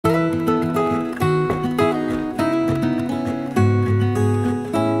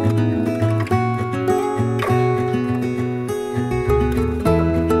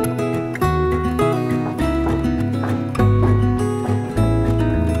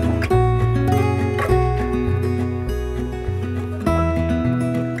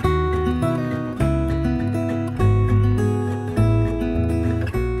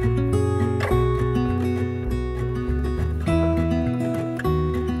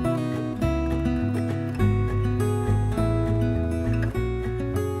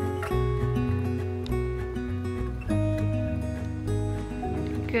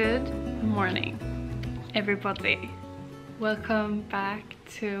everybody, welcome back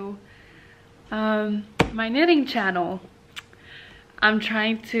to my knitting channel. I'm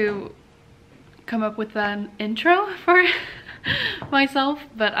trying to come up with an intro for myself,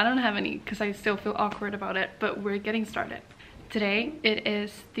 but I don't have any because I still feel awkward about it, but we're getting started. Today it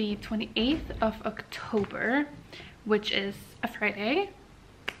is the 28th of October, which is a Friday.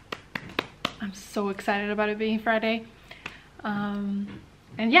 I'm so excited about it being Friday. And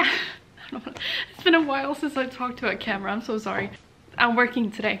yeah, it's been a while since I talked to a camera. I'm so sorry. I'm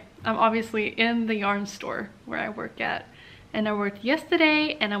working today. I'm obviously in the yarn store where I work at, and I worked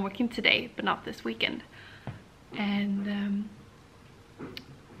yesterday and I'm working today, but not this weekend. And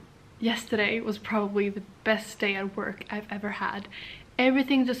yesterday was probably the best day at work I've ever had.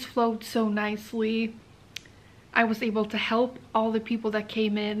 Everything just flowed so nicely. I was able to help all the people that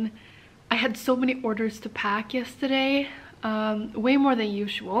came in. I had so many orders to pack yesterday, way more than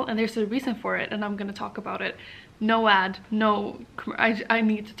usual, and there's a reason for it, and I'm gonna talk about it. No ad, no, I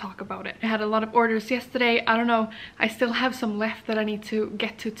need to talk about it. I had a lot of orders yesterday. I don't know, I still have some left that I need to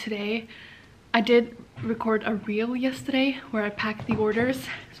get to today. I did record a reel yesterday where I packed the orders,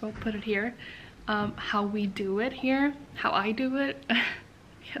 so I'll put it here. How we do it here, how I do it.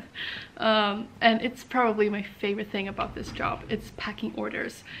 Yeah. And it's probably my favorite thing about this job. It's packing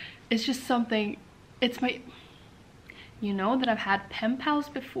orders. It's just something, it's my, you know that I've had pen pals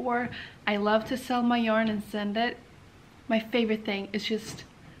before. I love to sell my yarn and send it. My favorite thing is just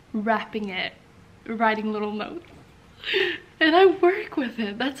wrapping it, writing little notes. And I work with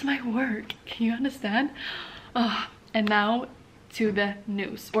it. That's my work. Can you understand? And now to the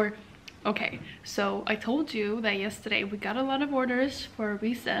news. Okay, so I told you that yesterday we got a lot of orders for a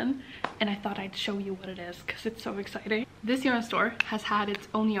reason, and I thought I'd show you what it is because it's so exciting. This yarn store has had its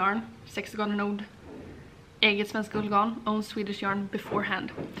own yarn, Sexgarn eget svenska ullgarn, own Swedish yarn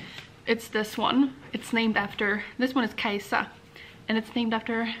beforehand. It's this one. It's named after, this one is Kajsa, and it's named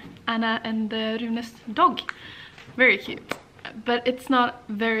after Anna and Rune's dog. Very cute, but it's not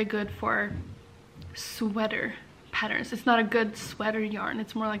very good for sweater patterns. It's not a good sweater yarn.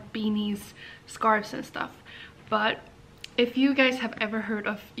 It's more like beanies, scarves and stuff. But if you guys have ever heard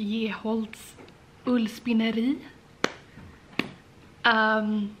of Geholts ullspinneri,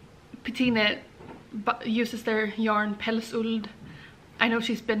 Pettine uses their yarn Pälsull. I know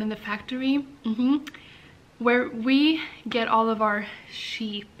she's been in the factory, where we get all of our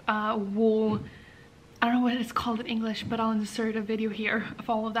sheep, wool. I don't know what it's called in English, but I'll insert a video here of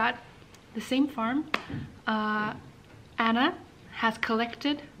all of that. The same farm. Anna has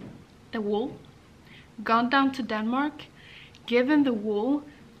collected the wool, gone down to Denmark, given the wool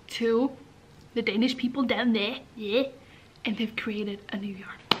to the Danish people down there, yeah, and they've created a new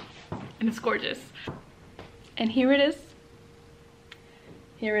yarn, and it's gorgeous. And here it is.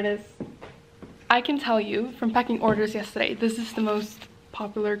 Here it is. I can tell you from packing orders yesterday, this is the most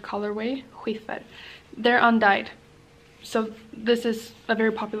popular colorway, skiffer. They're undyed, so this is a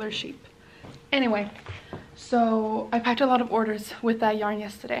very popular sheep. Anyway, so I packed a lot of orders with that yarn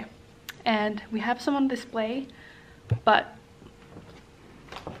yesterday, and we have some on display, but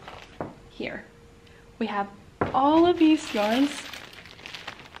here we have all of these yarns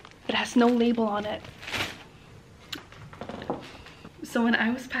that has no label on it. So when I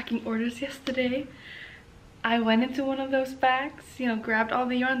was packing orders yesterday, I went into one of those bags, you know, grabbed all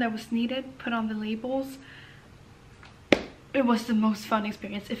the yarn that was needed, put on the labels. It was the most fun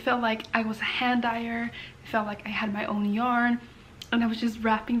experience. It felt like I was a hand dyer. It felt like I had my own yarn, and I was just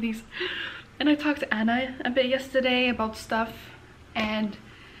wrapping these. And I talked to Anna a bit yesterday about stuff, and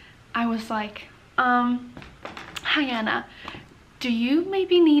I was like, hi Anna, do you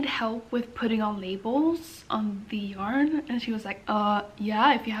maybe need help with putting on labels on the yarn? And she was like,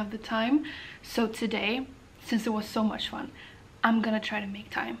 yeah, if you have the time. So today, since it was so much fun, I'm gonna try to make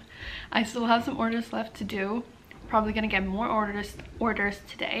time. I still have some orders left to do. Probably gonna get more orders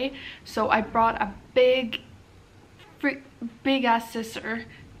today, so I brought a big ass scissor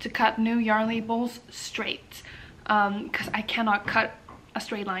to cut new yarn labels straight, because I cannot cut a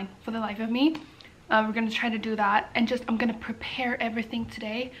straight line for the life of me. We're gonna try to do that, and I'm gonna prepare everything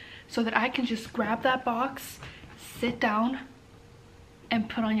today so that I can just grab that box, sit down and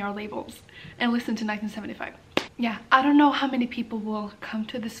put on yarn labels and listen to 1975. Yeah, I don't know how many people will come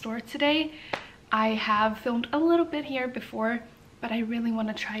to the store today. I have filmed a little bit here before, but I really want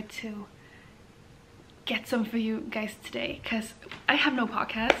to try to get some for you guys today because I have no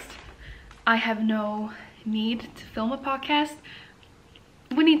podcast. I have no need to film a podcast.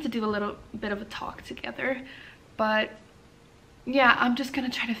 We need to do a little bit of a talk together, but yeah, I'm just gonna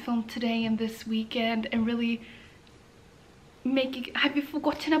try to film today and this weekend and really make it. Have you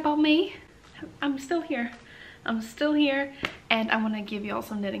forgotten about me? I'm still here. I'm still here, and I want to give you all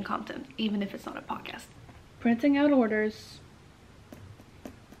some knitting content, even if it's not a podcast. Printing out orders,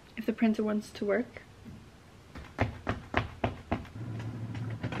 if the printer wants to work.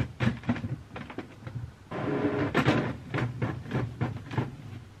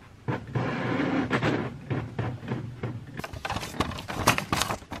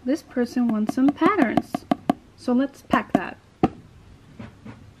 This person wants some patterns, so let's pack that.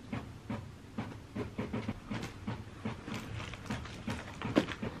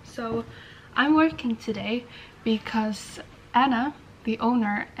 So I'm working today because Anna, the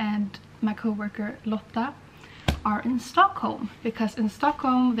owner, and my co-worker Lotta are in Stockholm, because in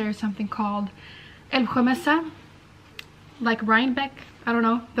Stockholm there's something called Älvsjömässa, like Rhinebeck, I don't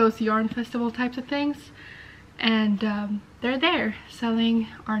know, those yarn festival types of things, and they're there selling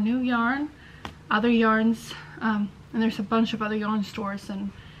our new yarn, other yarns, and there's a bunch of other yarn stores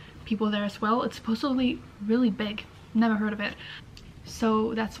and people there as well. It's supposedly really big, never heard of it.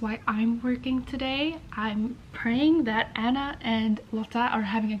 So that's why I'm working today. I'm praying that Anna and Lotta are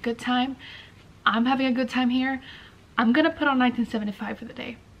having a good time. I'm having a good time here. I'm gonna put on 1975 for the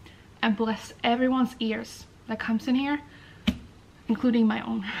day and bless everyone's ears that comes in here, including my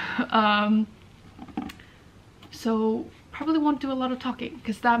own. So probably won't do a lot of talking,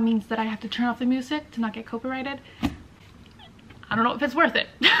 because that means that I have to turn off the music to not get copyrighted. I don't know if it's worth it,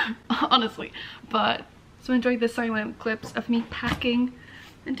 honestly, but so enjoy the silent clips of me packing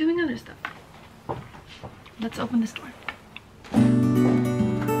and doing other stuff. Let's open this door.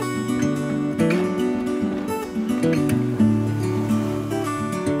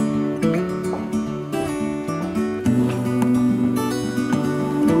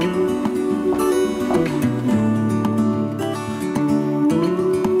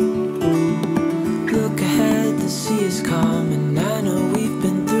 Look ahead, the sea is calm, and I know we've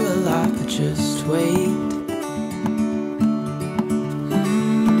been through a lot, but just wait.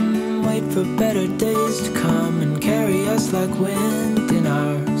 For better days to come and carry us like wind in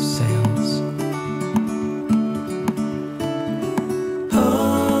our sails.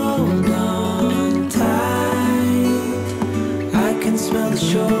 Hold on tight, I can smell the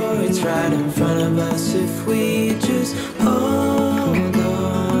shore, it's right in front of us. If we just hold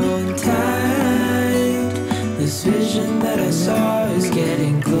on tight, this vision that I saw is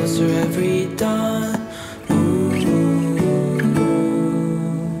getting closer every dawn.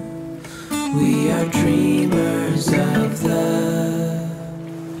 We are dreamers of the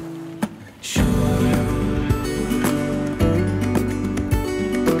shore.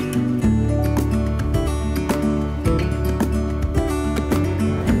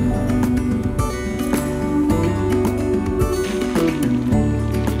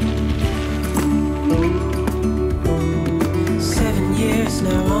 Seven years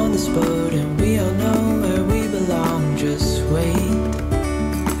now on this boat, and we all know where we belong. Just wait.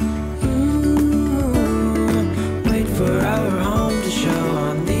 For our home to show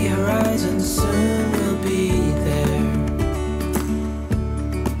on the horizon, soon we'll be there.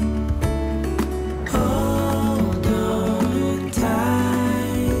 Hold on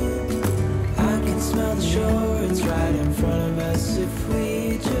tight, I can smell the shore, it's right in front of us. If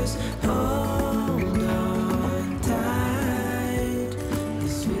we just hold on tight,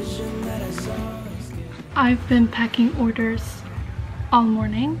 this vision that I saw is good. I've been packing orders all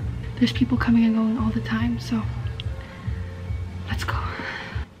morning. There's people coming and going all the time, so let's go.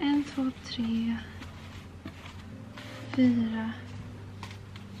 1, 2, 3, 4,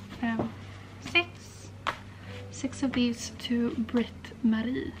 5, 6. 6 of these to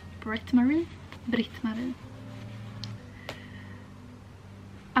Britt-Marie.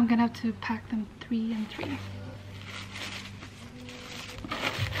 I'm gonna have to pack them 3 and 3.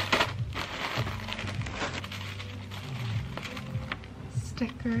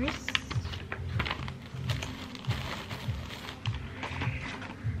 Stickers.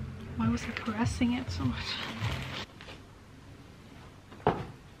 Why was I caressing it so much?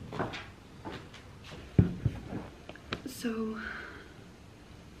 So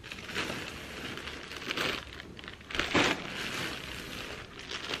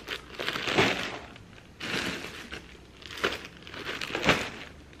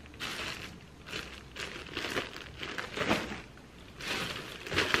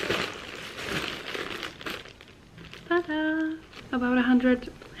ta-da! About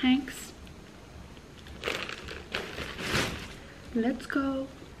 100 hanks. Let's go.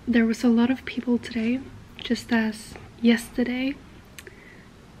 There was a lot of people today, just as yesterday,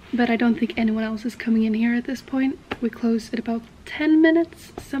 but I don't think anyone else is coming in here at this point. We close in about 10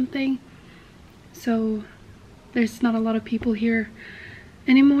 minutes something, so there's not a lot of people here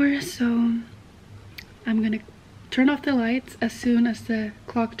anymore, so I'm gonna turn off the lights as soon as the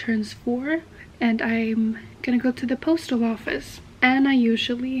clock turns 4, and I'm gonna go to the postal office. Anna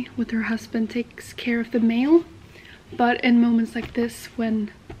usually, with her husband, takes care of the mail, but in moments like this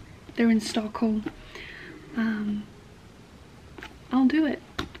when they're in Stockholm, I'll do it,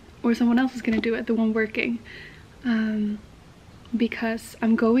 or someone else is gonna do it, the one working, because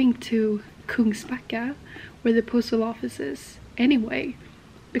I'm going to Kungsbacka, where the postal office is anyway,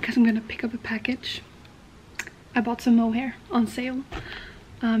 because I'm gonna pick up a package. I bought some mohair on sale.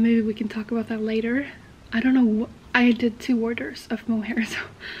 Maybe we can talk about that later. I don't know, I did 2 orders of mohair, so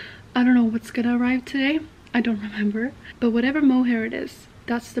I don't know what's gonna arrive today. I don't remember, but whatever mohair it is,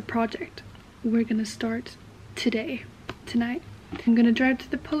 that's the project we're gonna start tonight. I'm gonna drive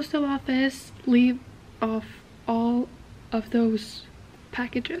to the postal office, leave off all of those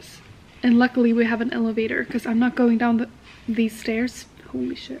packages, and luckily we have an elevator because I'm not going down these stairs,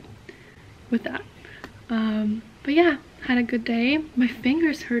 holy shit, with that. But yeah, had a good day. My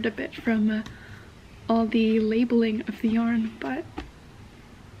fingers hurt a bit from all the labeling of the yarn, but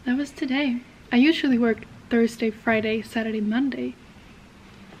that was today. I usually work Thursday, Friday, Saturday, Monday.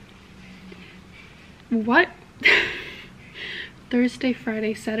 What? Thursday,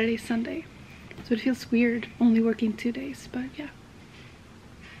 Friday, Saturday, Sunday. So it feels weird only working 2 days, but yeah.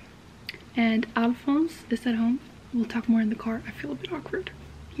 And Alphonse is at home. We'll talk more in the car. I feel a bit awkward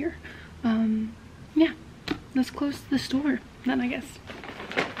here. Yeah, let's close the store then, I guess.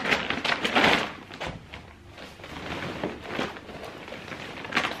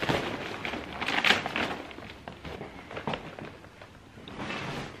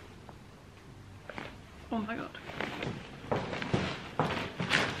 Oh my god.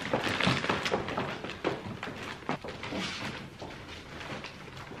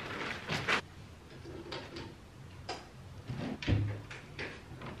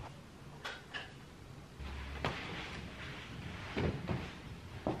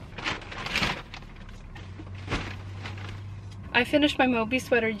 I finished my Moby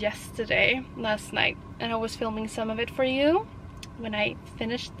sweater last night, and I was filming some of it for you when I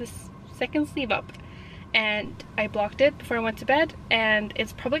finished this second sleeve up, and I blocked it before I went to bed, and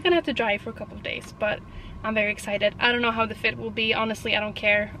it's probably gonna have to dry for a couple of days, but I'm very excited. I don't know how the fit will be, honestly. I don't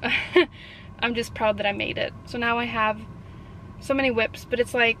care. I'm just proud that I made it. So now I have so many whips, but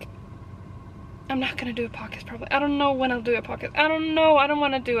it's like, I'm not gonna do a pocket probably. I don't know when I'll do a pocket. I don't know. I don't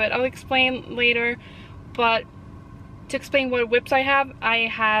want to do it. I'll explain later, but to explain what whips I have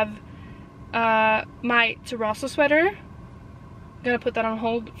my terrazzo sweater. Gonna put that on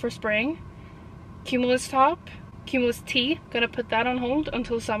hold for spring. Cumulus top, Cumulus tee, gonna put that on hold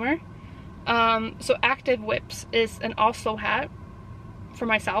until summer. So active whips is an Oslo hat for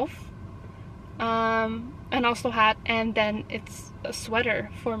myself, an Oslo hat, and then it's a sweater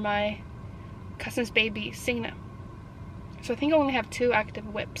for my cousin's baby Signe. So I think I only have 2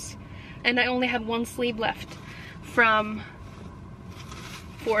 active whips, and I only had 1 sleeve left for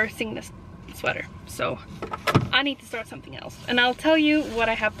Signe's sweater, so I need to start something else, and I'll tell you what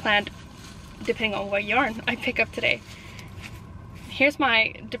I have planned depending on what yarn I pick up today. Here's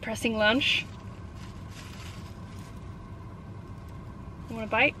my depressing lunch. You want a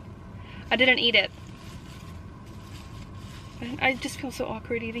bite? I didn't eat it. I just feel so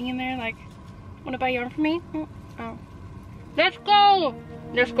awkward eating in there. Like, want to buy yarn for me? Oh. Let's go!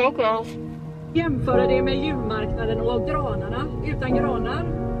 Let's go, girls. Jämföra det med julmarknaden och granarna. Utan granar.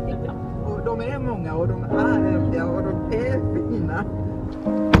 Och de är många och de är härliga och de är fina.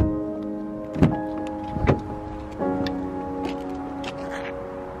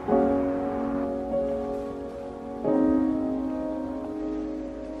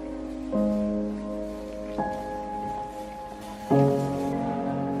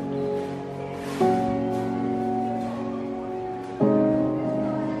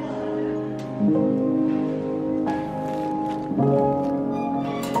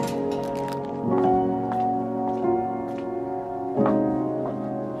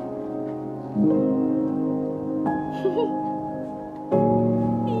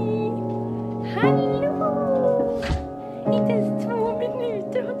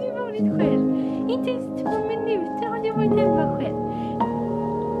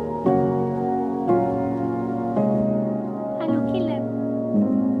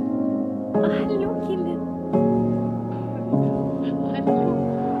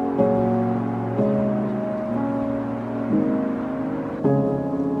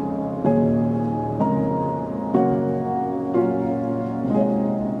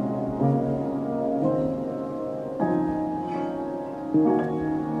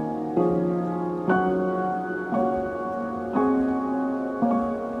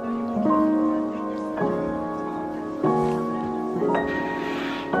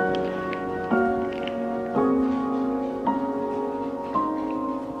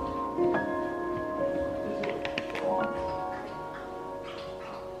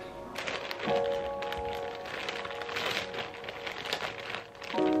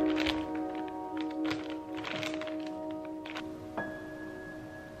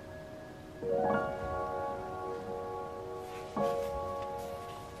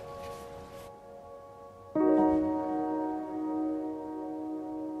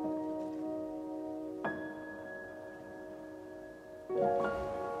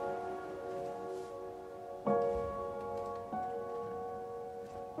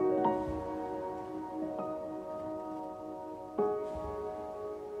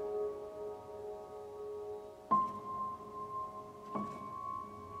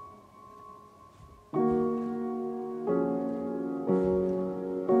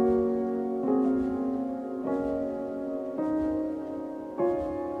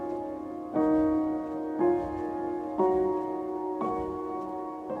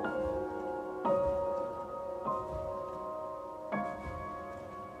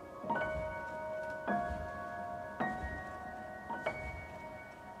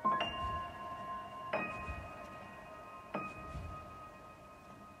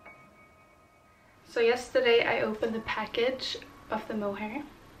 So yesterday I opened the package of the mohair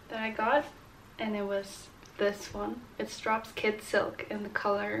that I got, and it was this one. It's Drops Kid Silk in the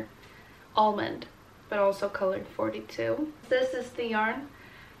color Almond, but also colored 42. This is the yarn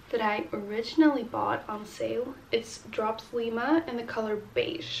that I originally bought on sale. It's Drops Lima in the color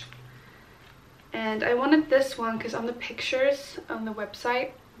Beige. And I wanted this one because on the pictures on the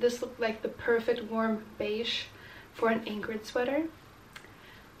website, this looked like the perfect warm beige for an Ingrid sweater.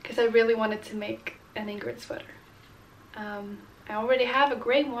 Because I really wanted to make an Ingrid sweater. I already have a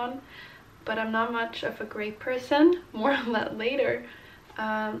gray one, but I'm not much of a gray person. More on that later.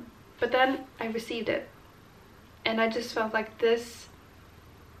 But then I received it. And I just felt like this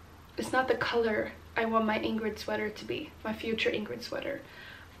is not the color I want my Ingrid sweater to be. My future Ingrid sweater.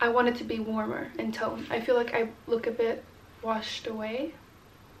 I want it to be warmer in tone. I feel like I look a bit washed away.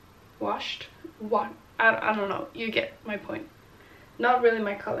 Washed? What? I don't know. You get my point. Not really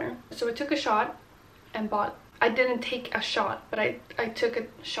my color. So I took a shot and bought. I didn't take a shot, but I took a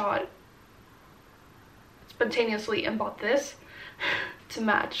shot spontaneously and bought this to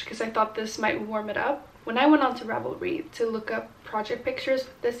match because I thought this might warm it up. When I went on to Ravelry to look up project pictures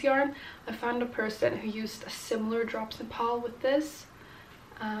with this yarn, I found a person who used a similar Drops Nepal with this.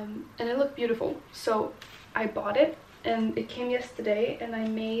 And it looked beautiful, so I bought it, and it came yesterday, and I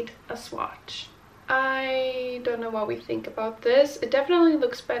made a swatch. I don't know what we think about this. It definitely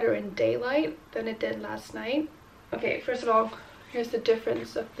looks better in daylight than it did last night. Okay, first of all, here's the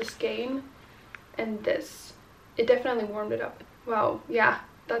difference of the skein and this. It definitely warmed it up. Wow, yeah,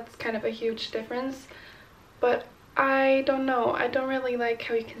 that's kind of a huge difference, but I don't know. I don't really like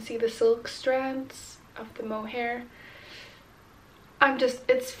how you can see the silk strands of the mohair.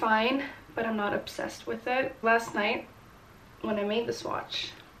 It's fine, but I'm not obsessed with it. Last night, when I made the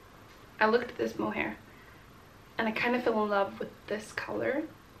swatch, I looked at this mohair, and I kind of fell in love with this color.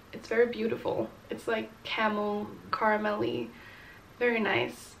 It's very beautiful. It's like camel, caramelly, very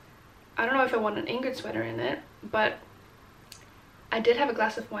nice. I don't know if I want an Ingrid sweater in it, but I did have a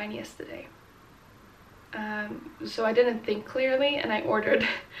glass of wine yesterday. So I didn't think clearly, and I ordered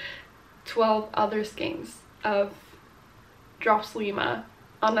 12 other skeins of Drops Lima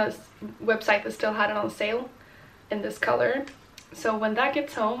on a website that still had it on sale in this color. So when that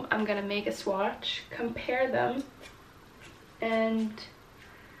gets home, I'm gonna make a swatch, compare them, and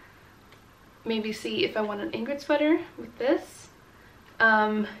maybe see if I want an Ingrid sweater with this.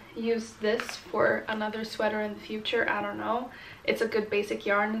 Use this for another sweater in the future. I don't know. It's a good basic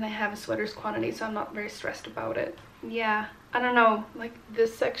yarn, and I have a sweater's quantity, so I'm not very stressed about it. Yeah, I don't know, like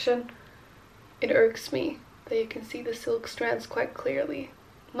this section, it irks me that you can see the silk strands quite clearly.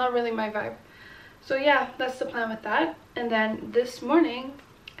 Not really my vibe. So yeah, that's the plan with that. And then this morning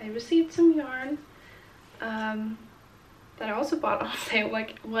I received some yarn that I also bought on sale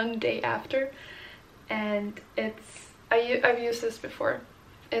like one day after, and I've used this before.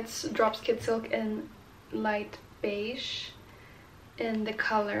 It's Drops Kid Silk in light beige in the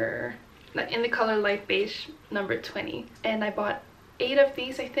color light beige number 20, and I bought 8 of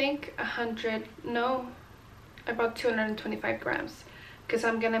these. I think I bought 225 grams because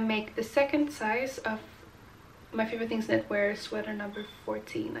I'm gonna make the second size of My Favorite Things Knitwear sweater number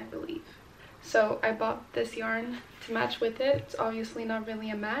 14, I believe. So I bought this yarn to match with it. It's obviously not really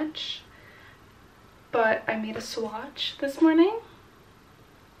a match, but I made a swatch this morning,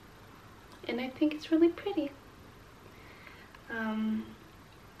 and I think it's really pretty.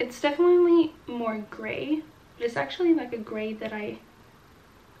 It's definitely more gray, but it's actually like a gray that I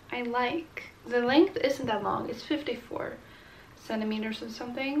like. The length isn't that long. It's 54 centimeters or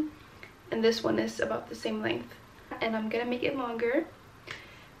something, and this one is about the same length. And I'm gonna make it longer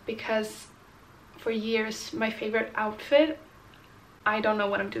because for years my favorite outfit, I don't know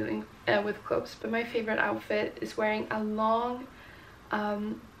what I'm doing with clothes, but my favorite outfit is wearing a long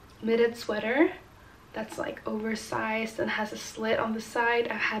knitted sweater that's like oversized and has a slit on the side.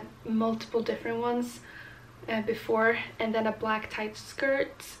 I've had multiple different ones before, and then a black tight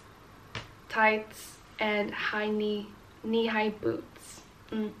skirt, tights, and knee-high boots.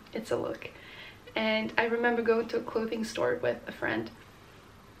 It's a look. And I remember going to a clothing store with a friend,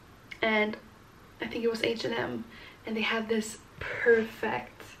 and I think it was H&M, and they had this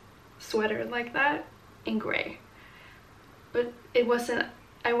perfect sweater like that in gray, but it wasn't.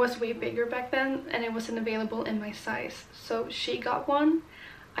 I was way bigger back then, and it wasn't available in my size, so she got one.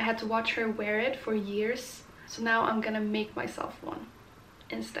 I had to watch her wear it for years, so now I'm gonna make myself one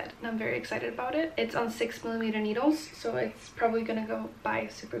instead, and I'm very excited about it. It's on 6mm needles, so it's probably gonna go by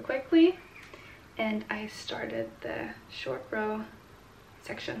super quickly. And I started the short row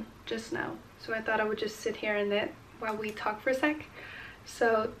section just now, so I thought I would just sit here and knit while we talk for a sec.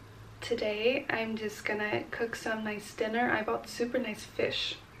 So Today I'm just gonna cook some nice dinner. I bought super nice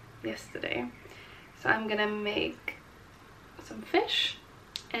fish yesterday, so I'm gonna make some fish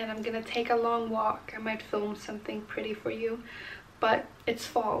and I'm gonna take a long walk. I might film something pretty for you, but it's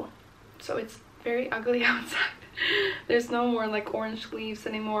fall, so it's very ugly outside. There's no more like orange leaves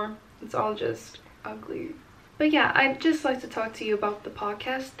anymore. It's all just ugly. But yeah, I'd just like to talk to you about the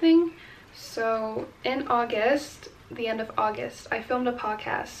podcast thing. So in August, the end of August, I filmed a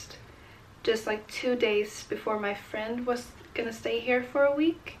podcast just like 2 days before my friend was gonna stay here for a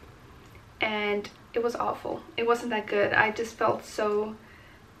week, and it was awful. It wasn't that good. I just felt so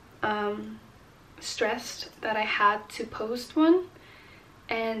stressed that I had to post one,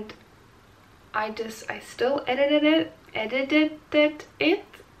 and I still edited it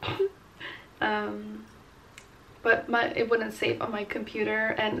but it wouldn't save on my computer,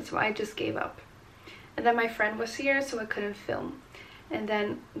 and so I just gave up. And then my friend was here, so I couldn't film. And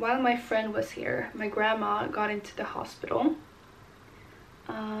then while my friend was here, my grandma got into the hospital,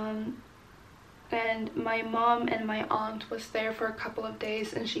 and my mom and my aunt was there for a couple of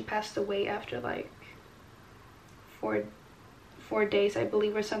days, and she passed away after like four days, I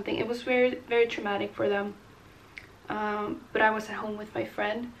believe, or something. It was very, very traumatic for them. But I was at home with my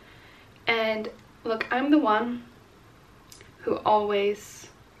friend, and look, I'm the one who always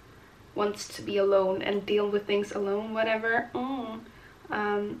wants to be alone and deal with things alone, whatever.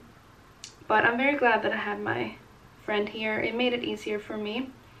 But I'm very glad that I had my friend here. It made it easier for me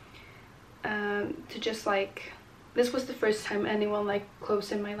to just like, this was the first time anyone like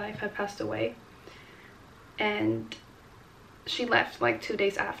close in my life had passed away, and she left like 2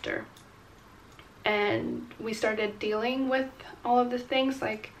 days after, and we started dealing with all of the things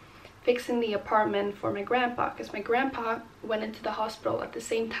like fixing the apartment for my grandpa, because my grandpa went into the hospital at the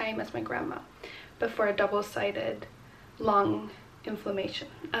same time as my grandma, but for a double-sided lung inflammation.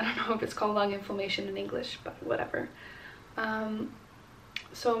 I don't know if it's called lung inflammation in English, but whatever.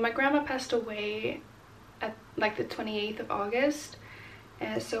 So my grandma passed away at like the 28th of August,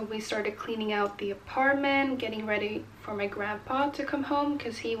 and so we started cleaning out the apartment, getting ready for my grandpa to come home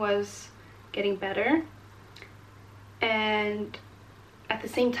because he was getting better, and at the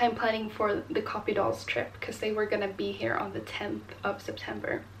same time planning for the Copy Dolls trip because they were gonna be here on the 10th of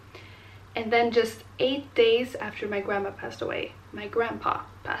September. And then just 8 days after my grandma passed away, my grandpa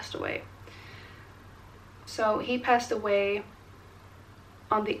passed away. So he passed away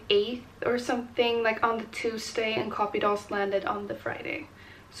on the 8th or something, like on the Tuesday, and Copy Dolls landed on the Friday.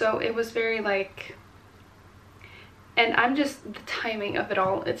 So it was very like, and I'm just, the timing of it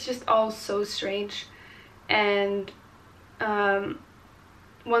all, it's just all so strange. And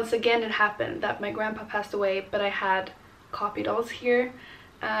once again it happened that my grandpa passed away, but I had Copy Dolls here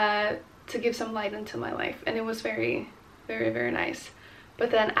to give some light into my life, and it was very, very, very nice.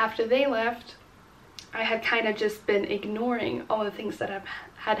 But then after they left, I had kind of just been ignoring all the things that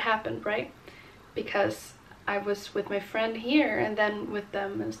had happened, right? Because I was with my friend here and then with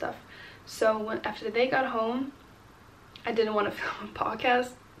them and stuff. So after they got home, I didn't want to film a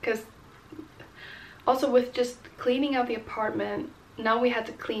podcast, because also with just cleaning out the apartment, now we had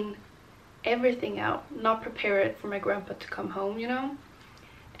to clean everything out, not prepare it for my grandpa to come home, you know,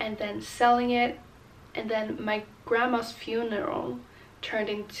 and then selling it. And then my grandma's funeral turned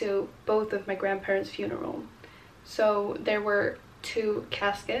into both of my grandparents' funeral, so there were 2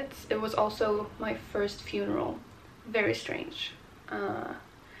 caskets. It was also my first funeral. Very strange.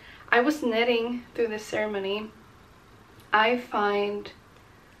 I was knitting through the ceremony. I find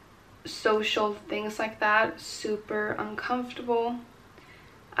social things like that super uncomfortable.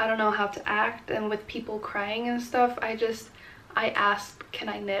 I don't know how to act, and with people crying and stuff, I asked, can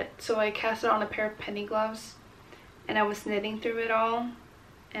I knit? So I cast it on a pair of penny gloves, and I was knitting through it all,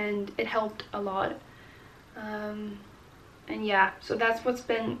 and it helped a lot. And yeah, so that's what's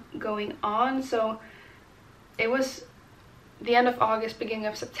been going on. So it was the end of August, beginning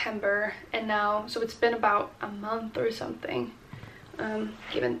of September, and now, so it's been about a month or something,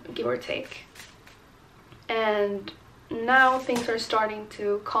 give or take. And now things are starting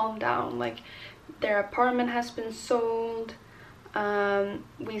to calm down. Like, their apartment has been sold.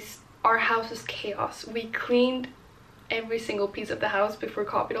 Our house is chaos. We cleaned every single piece of the house before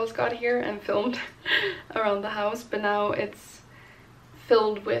Copy Dolls got here and filmed around the house, but now it's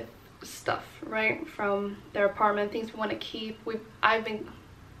filled with stuff, right, from their apartment, things we want to keep. Me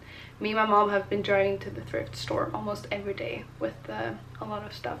and my mom have been driving to the thrift store almost every day with a lot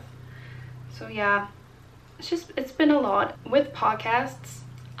of stuff. So yeah, it's been a lot. With podcasts,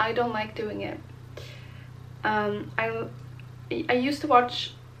 I don't like doing it. I used to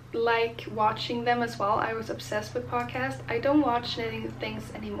watch like watching them as well. I was obsessed with podcasts. I don't watch knitting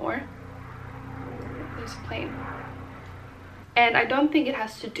things anymore. There's a plane. And I don't think it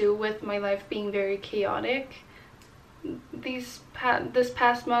has to do with my life being very chaotic. This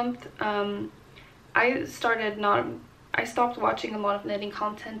past month, I stopped watching a lot of knitting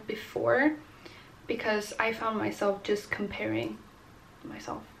content before because I found myself just comparing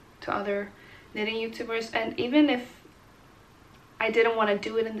myself to other knitting YouTubers, and even if I didn't want to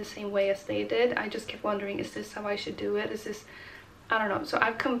do it in the same way as they did, I just kept wondering, is this how I should do it? Is this, I don't know. So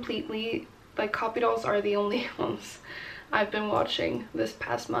I've completely, like, copy dolls are the only ones I've been watching this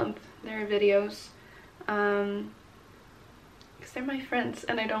past month, their videos, because they're my friends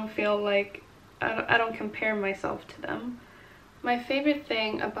and I don't feel like, I don't compare myself to them. My favorite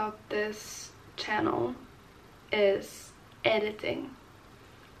thing about this channel is editing.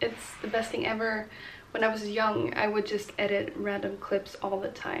 It's the best thing ever. When I was young, I would just edit random clips all the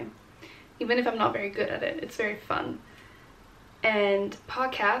time. Even if I'm not very good at it, it's very fun. And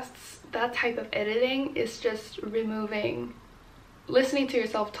podcasts, that type of editing is just listening to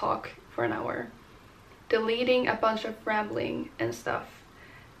yourself talk for an hour, deleting a bunch of rambling and stuff.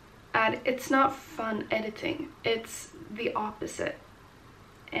 And it's not fun editing, it's the opposite.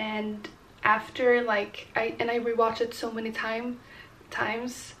 And after, like, I rewatch it so many times,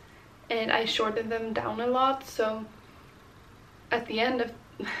 and I shortened them down a lot, so at the end of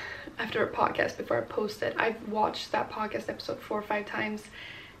after a podcast, before I post it, I've watched that podcast episode 4 or 5 times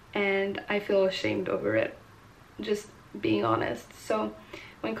and I feel ashamed over it, just being honest. So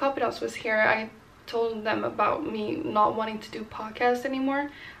when Copy Dolls was here, I told them about me not wanting to do podcasts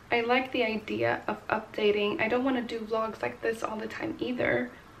anymore. I like the idea of updating. I don't want to do vlogs like this all the time either.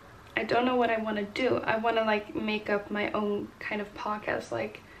 I don't know what I want to do. I want to, like, make up my own kind of podcast,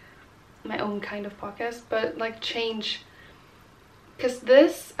 but like change, because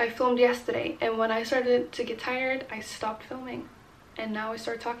this I filmed yesterday, and when I started to get tired, I stopped filming, and now I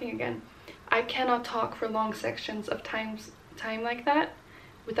start talking again. I cannot talk for long sections of time like that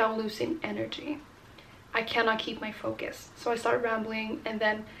without losing energy. I cannot keep my focus, so I start rambling, and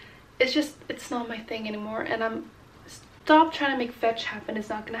then it's not my thing anymore, and I'm stop trying to make fetch happen. It's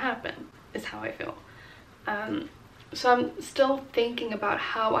not gonna happen, is how I feel. So I'm still thinking about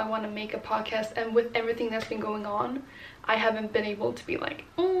how I want to make a podcast, and with everything that's been going on, I haven't been able to be like,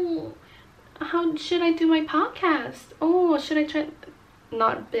 oh, how should I do my podcast? Oh, should I try?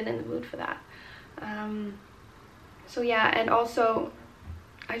 Not been in the mood for that. So yeah, and also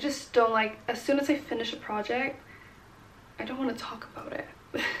I just don't like, as soon as I finish a project, I don't want to talk about it.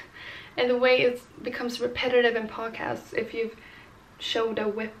 And the way it becomes repetitive in podcasts, if you've showed a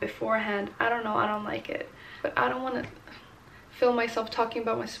whip beforehand, I don't know, I don't like it. But I don't want to film myself talking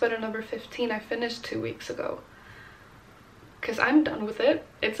about my sweater number 15 I finished 2 weeks ago, because I'm done with it.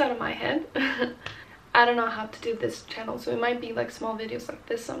 It's out of my head. I don't know how to do this channel, so it might be like small videos like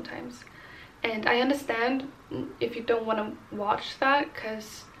this sometimes. And I understand if you don't want to watch that,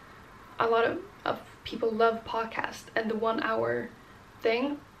 because a lot of people love podcasts and the 1 hour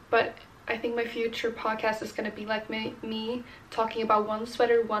thing. But I think my future podcast is going to be like me talking about one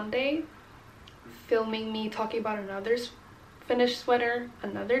sweater one day, filming me talking about another finished sweater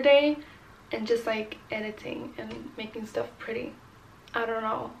another day, and just like editing and making stuff pretty. I don't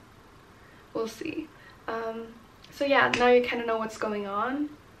know, we'll see. So yeah, now you kind of know what's going on.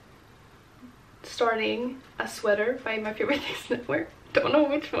 Starting a sweater by my favorite things network, don't know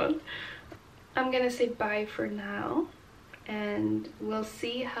which one. I'm gonna say bye for now, and we'll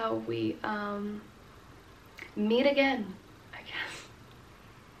see how we meet again, I guess.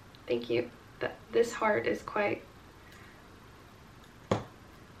 Thank you. This heart is quite...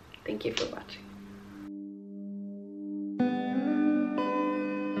 Thank you for watching.